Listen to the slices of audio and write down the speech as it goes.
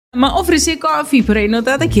Ma oferecer coffee para não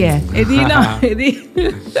tá daqui é.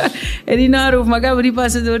 Ele não, mas acaba de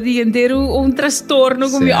passar o dia inteiro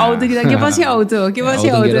transtorno com meu auto que passa auto, que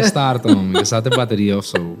passa auto. Que start om, que staat de bateria of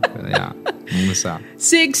zo. Ja, não sabe.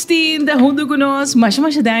 16 da junto conosco, mas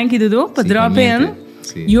danke Dudu, para drop in.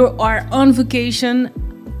 You are on vacation.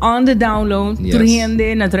 On the download,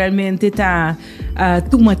 turhende naturalmente tá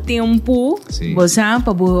toma tempo, você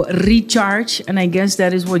para recharge, and I guess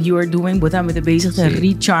that is what you are doing. Você met bezig te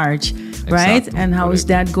recharge, right? Exacto, and how is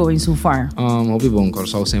that going so far? Hobby bom,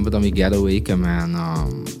 corso sempre da mi getaway, que man,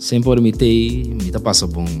 sempre me tá passa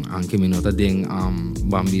bom, anche mi nota ding,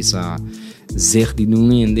 bambisa. Zeg die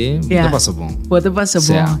doen in de, dat was bom. Dat was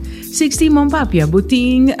bom. 16 man papia,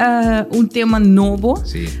 boting tema novo.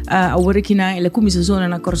 Agora que na ela começa a zona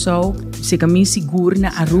na Corsão, se caminha seguro na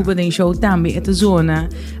Aruba den show também esta zona.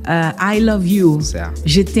 I love you.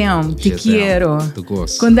 Je t'aime, te quero.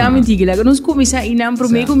 Quando a mim diga, agora nós começa a ir na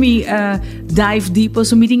prometo me dive deep,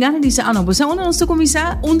 so me diga diz, não, você nós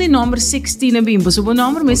começa de número 16 na bim, você o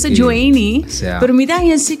número mesa Joanie. Pero me dá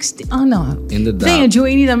 16. Não. Tem a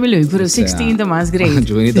Joanie também leuk, pero 16 é mais grande.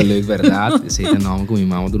 Joanie é leuk, verdade. Esse é o nome que minha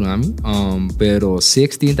mãe do nome. Pero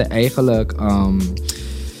 16 é eigenlijk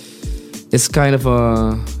it's kind of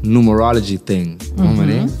a numerology thing.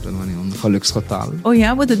 Geluksgetal. Oh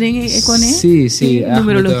ja, wat de dingen ik kon Sim.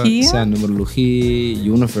 Numerologie.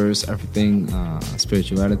 Numerologie, universe, everything,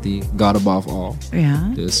 spirituality, God above all.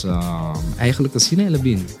 Ja. Dus eigenlijk dat zien hele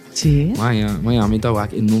binnen. Zie. Maar ja, met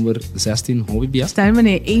dat in nummer 16 hobby bij. Stel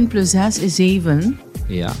meneer 1 plus 6 is 7.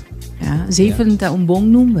 Ja. Ja, 7 is een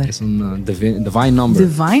bon nummer. Is een divine number.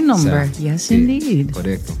 Divine number, yes indeed.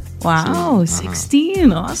 Correcto. Wow,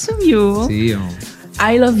 16, awesome you. Sim.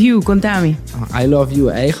 I love you, contame. I love you,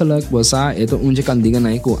 eigenlijk was het onje kan dingen na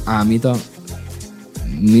ik amita.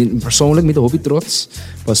 Persoonlijk met hobby trots,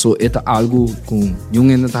 was zo het algo com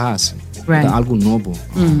jongen het haas. Right. Het algo novo.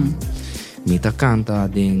 Mita canta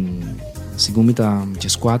den segundo mita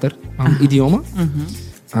jesquater idioma.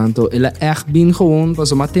 Anto ela echt bin gewoon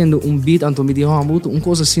pas matendo beat anto mi di hamut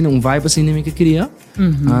coisa assim vibe assim nem que queria.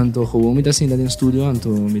 Anto gewoon mi assim da studio anto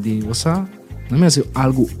mi di wasa. Não me assim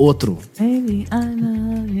algo outro. Baby, I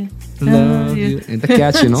love you. Love you. Ainda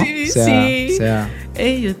catchy, não? Sim.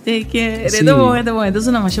 Ei, eu te quero. É bom.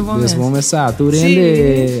 Então não mais bom. Vamos começar. Tu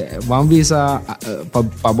rende, vamos bisa,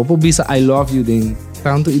 para bisa I love you den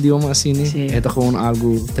tanto idioma assim, né? É gewoon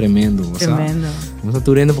algo tremendo, Tremendo. Mas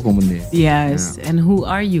tu rende para compreender. Yes. And who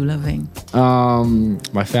are you loving?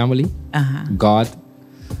 My family. God,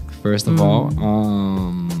 first of all.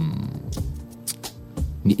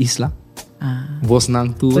 Mi isla. Vos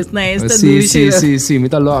nang tu. Vos na esta Sim. Me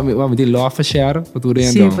love for share, para tu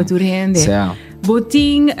rende. Sim, para tu rende.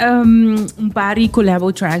 Boting par de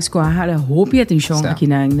collabo tracks com a hope atenção aqui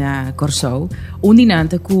na Corsão. Onde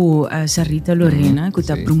nanta com Sarita Lorena, que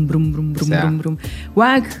tá brum.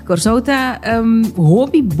 Wag Corsão tá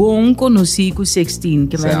hope bom conheci com 16,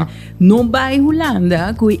 que man não vai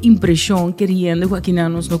Holanda com impressão querendo que aqui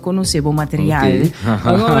nós não conhecemos material.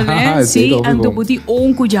 Agora, sim, anto boti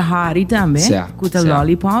com Jahari também, com a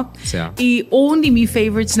Lollipop. E onde mi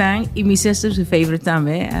favorites nang, e mi sister's favorite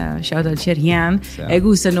também, shout out Sherian. É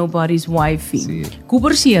gusta Nobody's Wifey.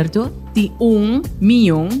 Por certo, tem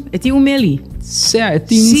milhão, e tem meli.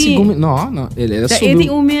 Tem não, ele é sobre.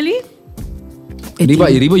 Tem meli? Riba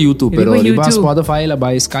YouTube, pero riba Spotify la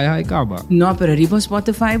by Sky High Caba. Não, pero riba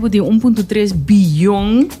Spotify tem 1.3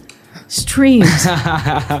 bilhão streams.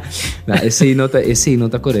 Esse não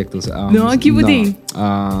tá correto. Não, que tem?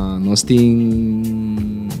 Nós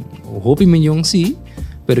tem hope milhão sim.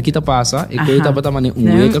 Pero kita pasa, e kaya dapat naman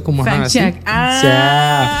uwi ka kumahasi. Fact check.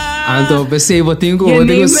 Anto, basta botinho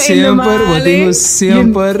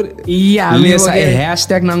sempre. Lesa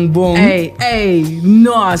hashtag ng bong.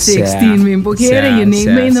 No, 16 min. Porque je neemt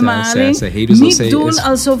me in de maling. Niet doen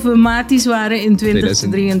alsof we maties waren in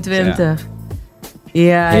 2023.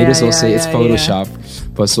 Haters will say it's Photoshop.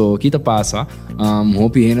 So kita pasa,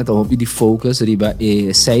 hopi di focus riba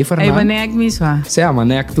cijfer na. Manek mismo.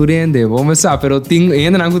 Manek tu rende, vamos sa, pero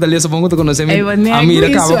ainda não conta lesa pongo to conocer me. Amira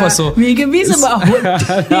acaba passou. Me que bisa ba.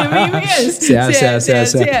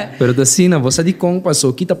 Pero da cena, você de com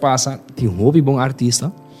passou, kita pasa, tem hopi bom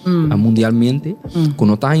artista, mundialmente,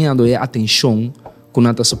 quando tá ganhando atenção,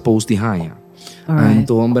 quando tá supposed to ganhar.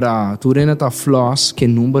 Então, tu rende tá flaws que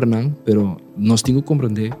número não, pero nós temos que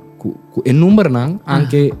compreender. E number nang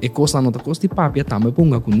anche e costa nota costi papia também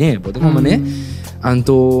punga com ne pode como né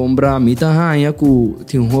anto mita hanya ku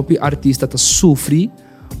ti hopi artista ta sufri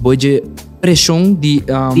boje pressão de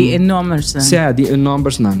numbers nan. Sim, de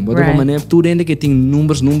numbers nan. Wat Right. op manier tu rende que tem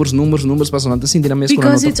números pas não assim de mesmo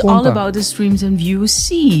Because it's all about the streams and views.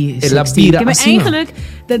 See, Ela 16. bira Kaya assim, eigenlijk,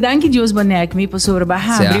 dat dank je Dios banek me pasor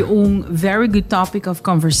bahabri very good topic of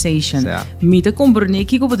conversation. Sim. Mita compreender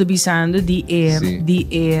que como bisando Sim.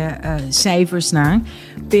 cijfers nan,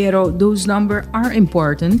 pero those numbers are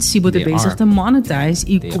important. Si você They bezig are. te monetize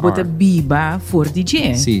e They como você are. biba voor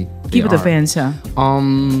DJ. Sim, Que they você are. pensa?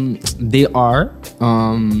 They are,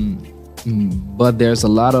 but there's a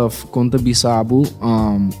lot of contabisabu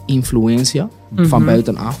influência van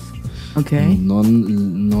buitenaf. Okay.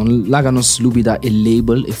 Non laga nos lubida e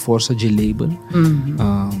label, e força de label.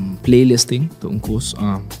 Playlisting, então cos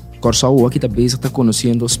Corsau aqui tá bezig tá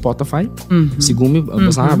conhecendo Spotify. Segundo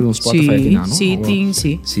você abre um Spotify aqui não? Sim.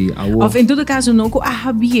 Sim, Of em todo caso, não que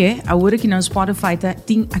agora que no Spotify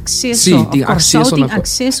tem acesso. Sim, tem acesso tem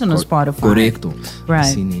acesso no Spotify. Correcto.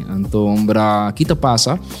 Right. Sim, então aqui tá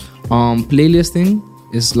passa. Playlisting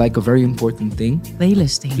is like a very important thing.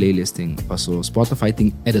 Playlisting. Paso Spotify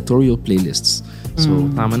tem editorial playlists. So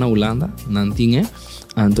tama na Holanda, não tinha.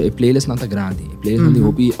 Então a playlist não tá grande. A playlist não tem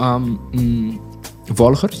hobby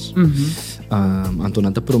volgers. Então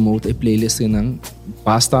não tá promote a playlist não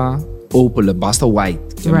basta open, basta white.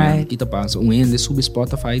 Right. Kita passa ende sub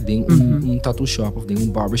Spotify tem tattoo shop of tem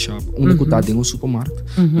barbershop, kuta tem supermarkt.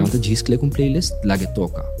 Não tá diz que com playlist lá que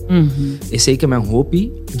toca. E sei que meu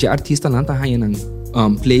hobby de artista não tá hainan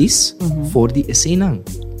place for the cena.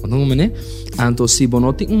 Então né? Então se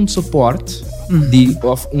bono tem support de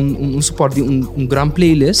of support de gran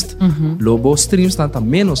playlist, lobo streams tá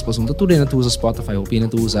menos, pois tu rena tu usa Spotify, ou pena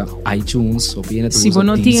tu usa iTunes, ou pena tu usa Se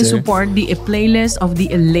bono tem Deezer. support de a playlist of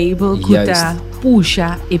the label kuta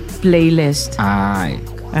puxa a playlist. Ai,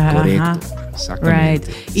 correto. Right.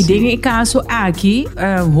 E denk caso aqui,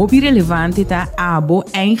 hobby relevante tá abo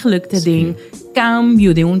eigenlijk te ding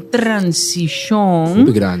cambio de transição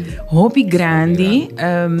hobby grande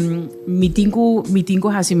me tinko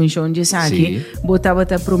hasi mention de aqui botava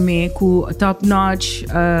prome com top notch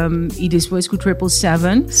e depois com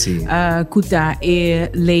 777 kuta e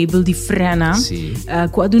label de frena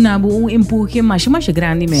quando nabo empurre mais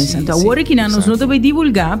grande mesmo então agora que nós não vai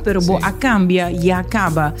divulgar pero bo a cambia e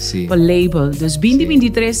acaba o label dus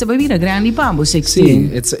 2023 vai vir grande para bo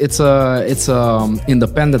 16 it's a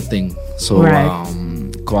independent thing. So,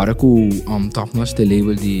 agora com top notch de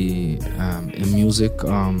label de music,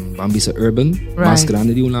 bambisa urban, mais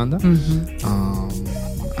grande de Holanda.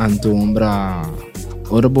 Então,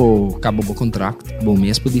 ora bo acaba o contrato, bo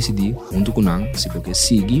mês para decidir junto com nang, se porque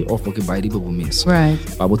sigue ou porque vai de bo mês.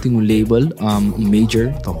 Para botar label,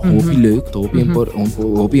 major, tá hobby leuk, tá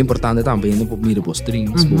hobby importante também, no mira bo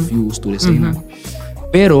streams, bo views, tudo isso aí.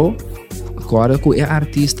 Pero agora com é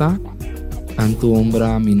artista Anto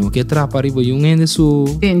ombra mino que trapari boyung ende su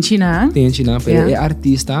Tem China, pero é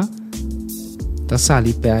artista tá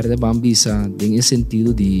sali perde bambisa tem esse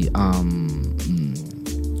sentido de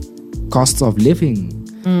cost of living.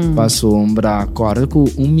 Passou ombra corre com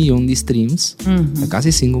 1 milhão de streams, quase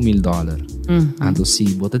 $5,000. Então se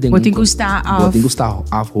bota tem custar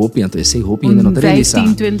a roupa, então esse roupa ainda não tem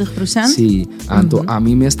 15-20%. Sim, então a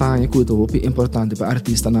mim me está em cuidado roupa importante para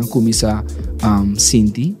artista não começar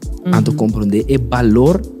sentir, então compreender o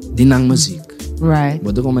valor de na música. Right.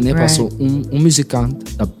 Bodo como né passou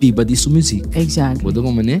musicante da piba de sua música. Exactly. Bodo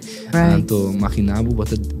como né, então imaginava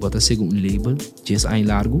bota segundo label, just aí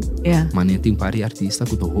largo, mas né tem pari artista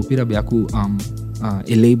que tô roupa rabia com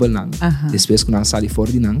e label nang. Depois que nang sali for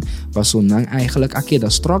di nang, passou nang eigenlijk aqui da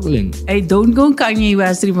struggling. Hey, don't go Kanye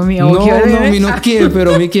West para mim. No, me não quer,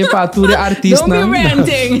 pero me quer para tu artista nang. Don't be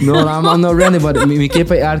ranting. No, I'm not ranting, but me quer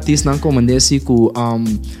para artista nang como desse com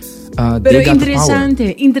pero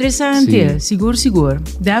interessante, seguro,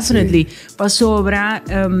 definitely. Passou para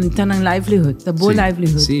tanang livelihood, tabo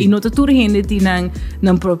livelihood. E não tá tudo rende tinang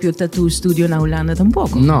ng próprio tattoo studio na Holanda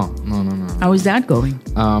tampoco. No. How is that going?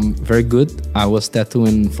 Very good. I was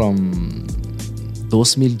tattooing from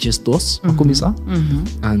 2012 a começar.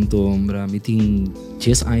 Então, me tem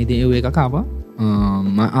 10 anos de eu acaba.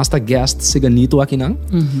 Mas hasta guest se ganito aqui nang.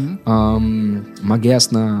 Ma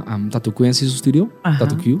guest na tattoo Quincy studio,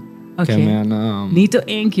 tattoo Q. Okay. Nito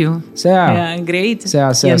thank you. Yeah, great.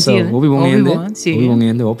 Hopi bom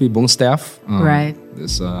ende, hopi bom staff. Right.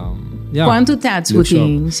 Dus, Quanto tats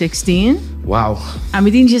boting? 16? Wow. A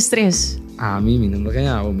mim tem 3. mim não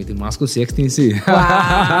ganha, me tem mais com 16 sim.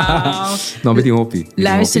 Wow. Não, me tem hopi.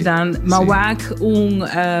 Luister dan, maar waak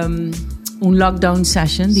lockdown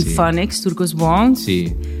session die Phonics, Turcos Bong.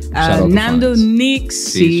 Sim. Nando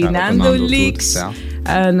Nix, Nando Lix.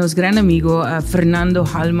 nos grande amigo Fernando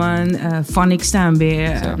Halman, Phonics também,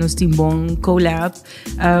 nos tem bom collab.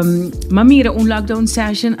 Mas mira, lockdown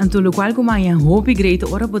session, anto lo qual como é hope great,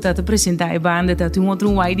 ora botata apresentar a banda, tá tu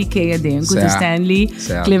outro YDK adem, com Stanley,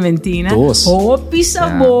 Clementina. Hope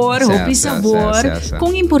sabor,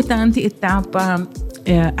 com importante etapa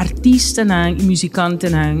artista e musicante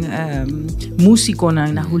músico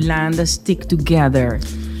na Holanda stick together.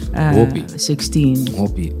 SXTEEN.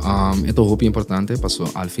 Hopi. Ito hopi importante, paso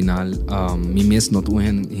al final, mi mes no tuve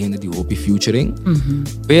gente de hopi featuring,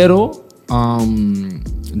 pero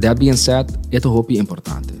that being said, ito hopi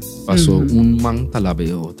importante, paso un man talabe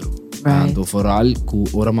e outro. Então, vooral, com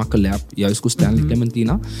ora ma collab, juist com Stanley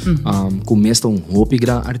Clementina, com mesmo hopi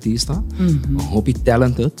gran artista, hopi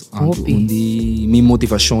talented, onde mi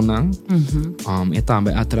motivação não, é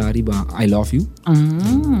também atrás ba I love you,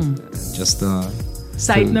 just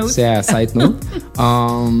side note. Side note.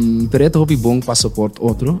 Pero ito hopi bom para support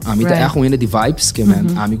outro. A mim tá é gewoon de vibes que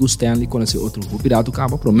man, amigo Stanley kon esse outro hopi dato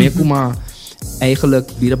kaba, pro me kuma eigenlijk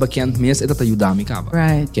weer bekend mes, dat ajuda me kaba.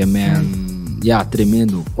 Que man ja,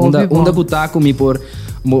 tremendo. Onda botar comigo por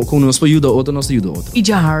com nós ajuda outro, nós ajuda outro. E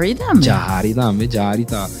Jahari também. Jahari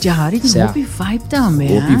tá. Jahari tem hopi vibe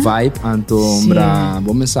também. Hopi vibe, então,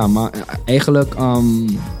 vamos samen. Eigenlijk,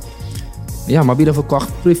 ja, maar weer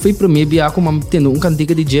verkocht. Foi para mim, bia como tendo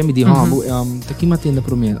cantiga de jam de tá aqui matendo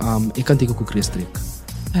para mim. Cantiga com Chris Trick.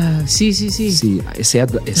 Sim. Sim, essa é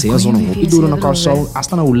a zona hopi duro na calção,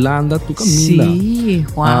 hasta na Holanda, tu caminha. Sim,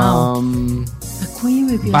 wow.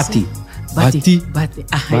 Bati.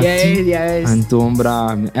 Yes. Então,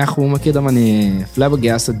 é como que da maneira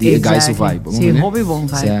flabbergasted de guys vibe. Sim, hobby bom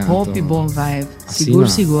vibe. Seguro.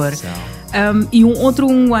 E outro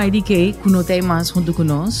YDK que não tem mais junto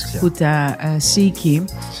conosco, que é Siki.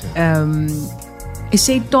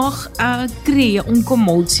 Esse toch cria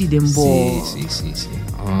comotie de boa. Sim.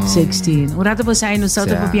 16. O rato você no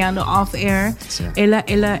salto papiando off air.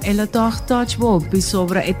 Ela toch touch bo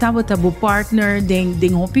sobre etapa tabo partner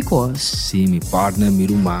den hopicos. Sim, mi partner, mi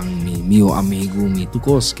rumang, meu amigo, mi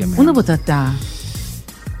tucos que me. Una botata.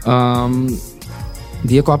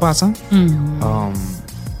 Dia que passa?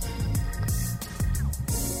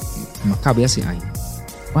 Uma cabeça aí.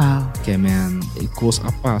 Wow. Que man, coisa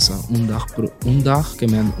passa dag que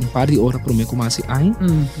man par de horas para me começar aí.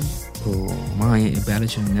 Maar je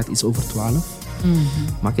belletje net iets over 12.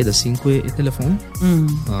 Maak je dat 5 het telefoon.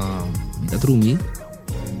 Dat roem je.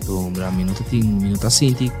 Então, minuto 10, minuto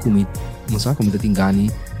 20, como dat ingani,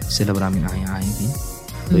 celebrar me aí.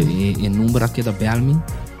 E número que da bel me,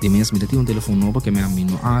 de mesmo me um telefone novo que me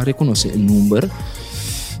não reconhece o número.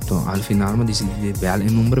 Então, al final me decidi de bel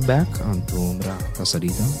o número back, então,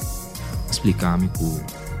 passarida, explicar-me que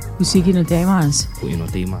o Siki não tem mais. Que não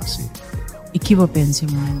tem mais, sim. E que você pensa em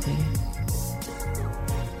momento aí?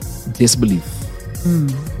 Disbelief.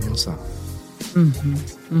 Não sabe.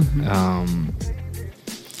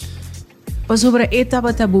 Sobre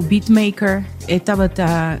etapa tabu beatmaker, etapa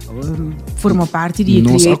ta forma parte de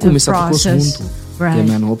creative process. Right.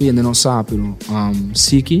 Que man ainda não sabe,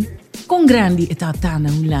 Siki. Com grande etapa na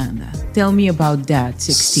Holanda. Tell me about that,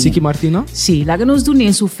 16. Siki Martina? Sim, lá que nós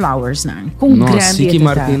donamos flowers na. Com grande Siki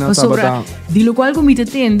Martina sobre de lo qual como te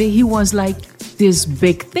entende, he was like this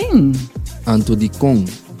big thing. Anto di com,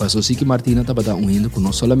 passou Siki Martina estava unindo com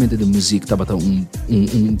não somente de música, estava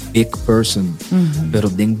big person, pero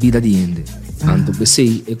den vida de ende. Anto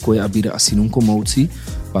pensei é que a vida assim não comode,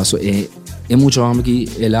 passou é muito homem que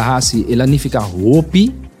ela nem fica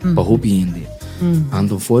hopi, para hopi ende.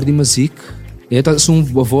 Anto voor die muziek, het is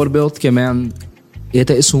bijvoorbeeld que man, het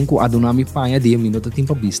is que adonami panha 10 minutos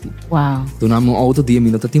tempo bisti. Wow. Donami auto 10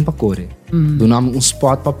 minutos tempo corre. Donami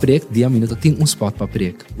spot para prek 10 minutos tem spot para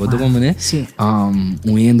prek. Wat doen we né? Sim.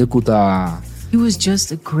 Ende kuta. He was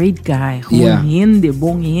just a great guy.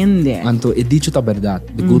 Bom gente. Anto é dicho ta verdade.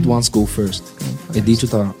 The good ones go first. É dicho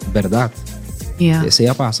ta verdade. Yeah. Essa é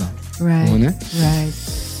a passa. Right. Né? Right.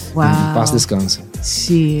 Wow. Paz descansa.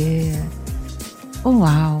 Sim. Oh,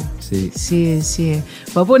 wow. Sim.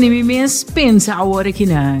 Papo, nem me pensa a hora que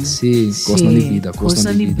não. Sim,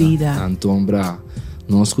 gosta de vida. Então,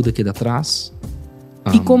 nós escuta aqui atrás.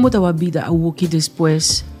 E como está a vida o que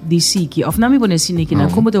depois de Siki? Of não me pone assim que não,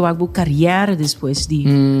 como está a carreira depois de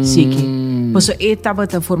Siki? Porque etapa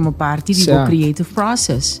está forma parte do creative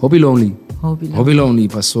process. Hobby lonely,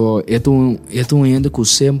 passou. É tu ainda que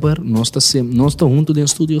sempre nós está junto no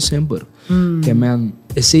estúdio sempre. Que man,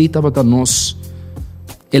 esse etapa está nós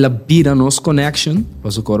ela bira nos connection,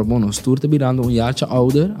 was o corpo nos turte birando jaartje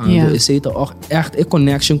ouder, en esse está ook echt een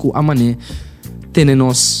connection com a mané tenen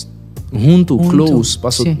nós junto, close,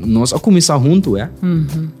 passou nós a começar junto,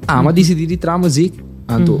 mas decidi de tra muziek,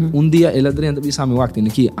 Anto, dia ela drenta bisa mi wakti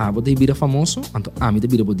niki, bote bira famoso, anto, mi te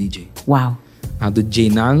bira bo DJ. Wow. Anto,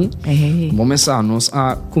 J-Nang, começamos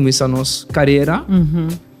a começar nos carreira.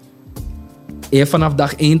 E vanaf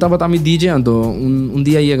dag 1 tava tami DJ, anto,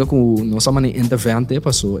 dia chega com nossa mane intervente,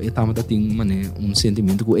 passou, e tama ting mane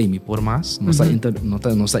sentimento com, mi por mais, nossa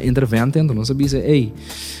intervente, anto, nossa bisa,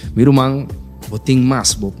 miro man, boting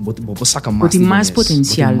mais, bo saca mais. Boting mais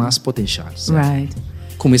potencial. Boting mais potencial. Right.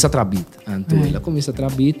 Começa a trabalhar, anto, ela começa a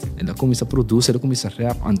trabalhar, ela começa a produzir, ela começa a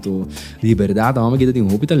rap, anto, liberdade, a que tem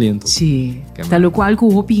um talento. Sim. Tal qual que o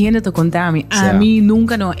hobby gente te contame, a mim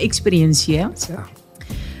nunca não experiência.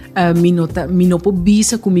 Mi não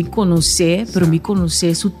pobisa com me conhecer, pero me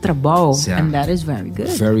conhecer seu trabalho, and that is very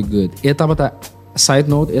good. Very good. E tava side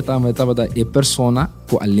note, tava persona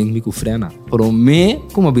que além me com frena, pero me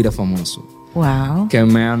como vida famoso. Wow. Que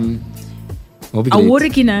man. Agora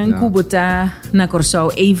que não kubota na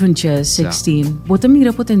Corsau eventjes 16, bota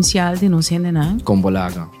mira potencial de nós ainda não. Com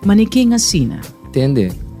bolaga. Mas nem quem assina.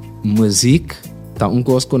 Entende? Música tá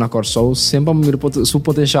coisa na Corsau sempre mira seu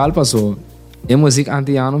potencial passou. E música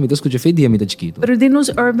antiano me escuta feio dia me tá chiquito. Pero de nos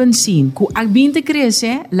urban scene, ku agbinte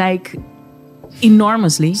cresce like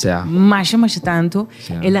enormously, mas tanto,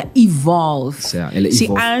 ela evolve. Se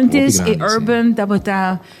antes urban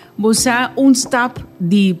tava bosa step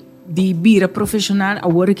de bira profissional,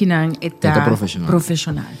 agora que não está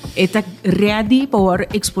profissional. Está ready para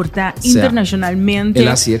exportar internacionalmente.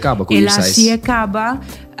 Ela se acaba com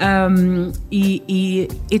e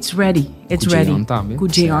it's ready. It's ready. Com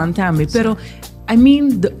Jeon também. Pero I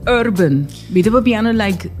mean the urban. Bita pa piano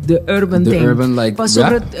like the urban thing. The urban like pa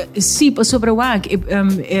sobre pa sobre wag.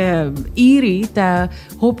 Iri ta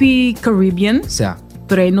hopi Caribbean.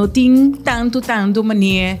 Pero não tem tanto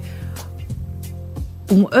manier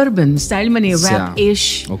urban style manier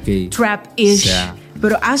rap-ish, trap-ish.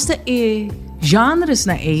 Pero hasta genres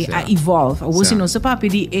na a evolve. Você não sabe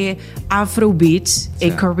de Afro beats,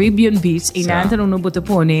 Caribbean beats, e nada não bota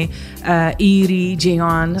pone Iri,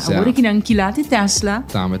 Jeon. Agora que não quilate Tesla.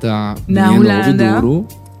 Na Holanda.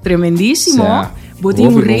 Tremendíssimo. Botei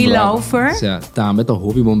Ray Laufer. Também tá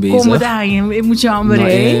hobby bom bezig. Como daí, é muito hambre.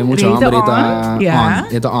 É muito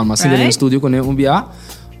hambre, tá on. Mas se no estúdio com bia.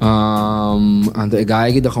 En ik ga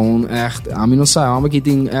je gewoon echt, aan mij samen, ik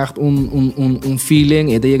heb echt een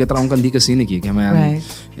feeling, dat je trouwens kan dikke zien ik maar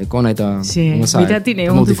ik kon het sim, vida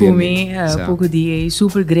tinha comer pouco dia,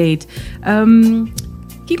 super great.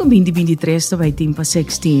 Que com 2023 também tem para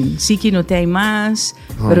 16. Sim que não tem mais,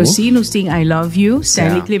 pero sim nos tem I Love You,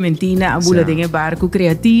 Stanley Clementina, a bula de barco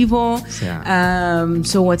criativo.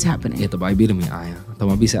 So what's happening? Ito ba ibig mi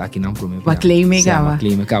tama bisa aqui não promete. Ba claim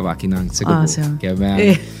ka aqui não seguro. Que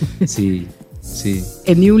bem. Sim.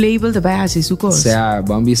 Een nieuw label daarbij has is ook.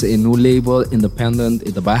 Bambis een nieuw label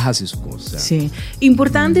independent daarbij has is ook. Sim.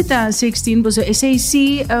 Importante tá 16 porque esse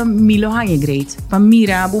sim milo hange great. Para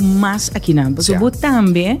mira bo mas aqui não. Porque bo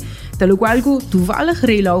também tal qual que toevallig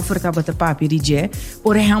rela over tabata papi DJ.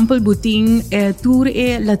 Por exemplo, boting tour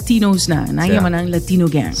Latinos na yaman Latino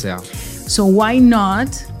gang. So why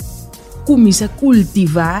not começa a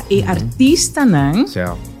cultivar artista não?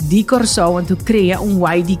 Die Corsau want to create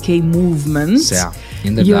YDK movement.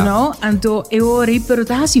 You know, então eu pero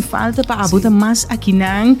tá se falta para botar mais aqui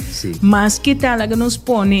não, mas que talaga nos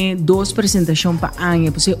põe duas apresentações para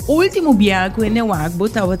ano, porque o último viagem que eu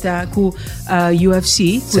botava com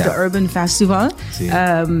UFC, com the Urban Festival,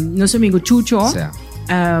 nosso amigo Chucho,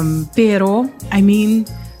 pero I mean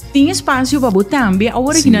tem espaço para botar também,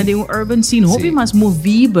 agora que não tem urban scene, hobby mais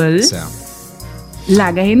movível, lá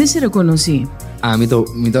a gente se reconhece.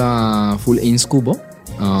 Mita full eens kubo.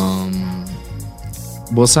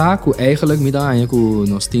 Bosa ku eigenlijk mita anya ku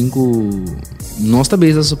nos tinko nos tá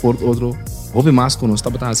bezig support outro. Hobby mais ku nos tá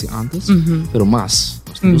batasi antes, pero mas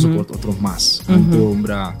nos tinko support outro mas. Então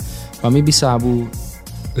bra, para mim bisabu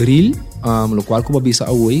real, lo qual ku bisa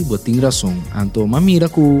away, boting razão. Então mamira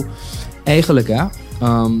ku eigenlijk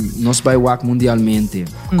nos vai work mundialmente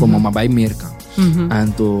como uma vai merca.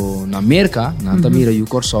 Então na merca, na mira you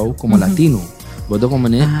Corsau como latino. Bodo como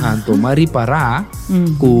né, anto maripara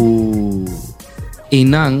ku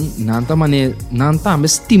enang nanta mane nanta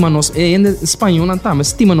estima nos em espanhol nanta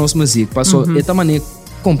estima nos música passou eta mane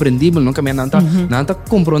compreendível não que me nanta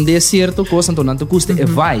compreender certo coisa então nanta custa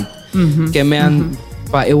vai que me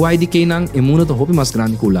pa YDK nang é muito hobby mais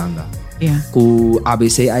grande que Holanda. Ku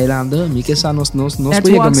ABC Islândia, me que sa nos let's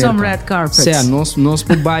walk some red carpets. Nos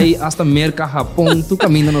pabai hasta merca Japão, tu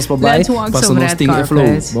caminha nos pabai, passa nos ting flow.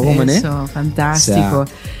 Isso, fantástico.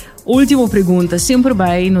 Última pergunta, sempre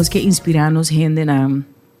vai nos que inspirar-nos gente na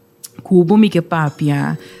cubo me que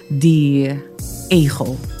papia de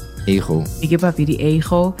ego. Ego. Ik heb papi die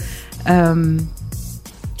ego.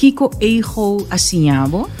 Kiko ego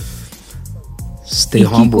asinyabo. Stay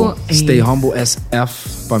humble. Stay humble as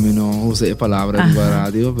F. Para mim não usei a palavra na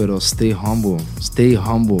rádio, pero stay humble. Stay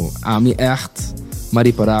humble. A mim echt,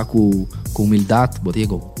 mas para com humildade, bote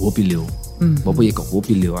ego opileu. Bobo ego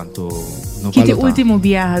opileu, anto não falo. Que último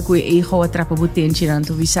viaje com ego atrapa botenchi,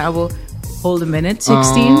 anto visavo. Hold a minute,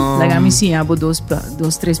 16. Laga mi sinyabo dos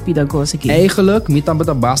tres pedagogos aqui. Eigenlijk, mi também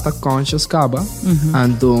basta conscious kaba.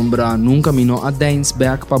 Anto bra nunca mi no a dance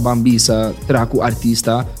back pa bambisa traco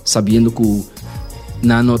artista, sabendo que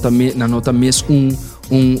na nota mes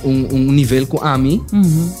nível com a mim.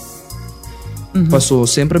 Passou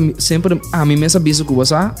sempre a mim mesma bisa que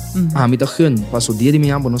você a mim tá gun. Passou dia de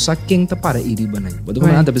manhã, não sabe quem tá para ir banai. Mas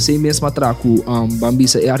quando anda pensei mesmo traco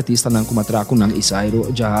bambisa é artista não como traco não Isairo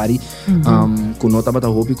Jahari com nota bata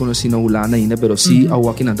hopi com sina ulana ainda, pero si a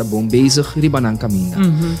aqui não tá bom bezig ribanan caminho.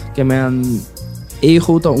 Que man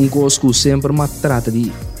ego tá coisa que sempre mas trata de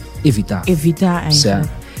evitar. Evitar eigenlijk.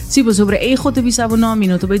 Sim, mas sobre ego te visava nome,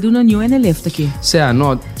 não te vai dar nenhum na left aqui. Sim,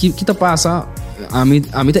 não, que tá passa a mim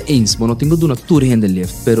tá eens, mas não tenho duna tour in the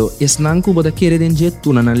left, pero es não que você querer den jet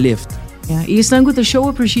tu na left. Ja, e is não que show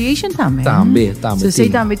appreciation também. Também. So say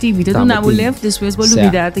também TV, tu na left, depois vou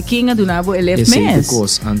luvidar, te quem do na left mes.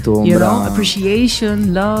 You know,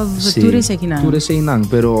 appreciation, love, tudo isso aqui não. Tudo isso não,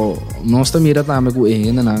 pero nós também também com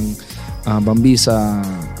ele não bambisa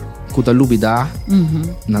kuta lubida,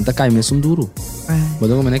 não tá cai mesmo duro.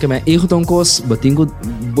 Bodo como é que me erro tão cos, batingo,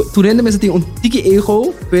 tu rende mesmo tem tiki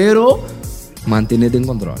erro, pero manter em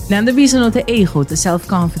controle. Nada bisa no te ego, te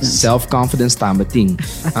self-confidence. Self-confidence também tem.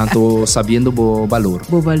 Anto sabendo bo valor.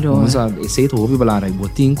 Bo valor. Mas esse é o hobby balar,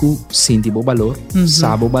 botingo sente bo valor,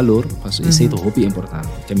 sabe o valor, mas esse é o hobby importante.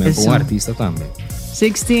 Que me bom artista também.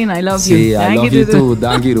 16, I love you. See, I love you too.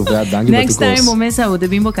 Thank you, Rupert. Thank you. Next time, moment sa udah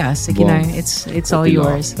bimbo kas. It's all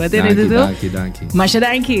yours. What did you do? Thank you. Masha,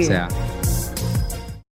 thank you.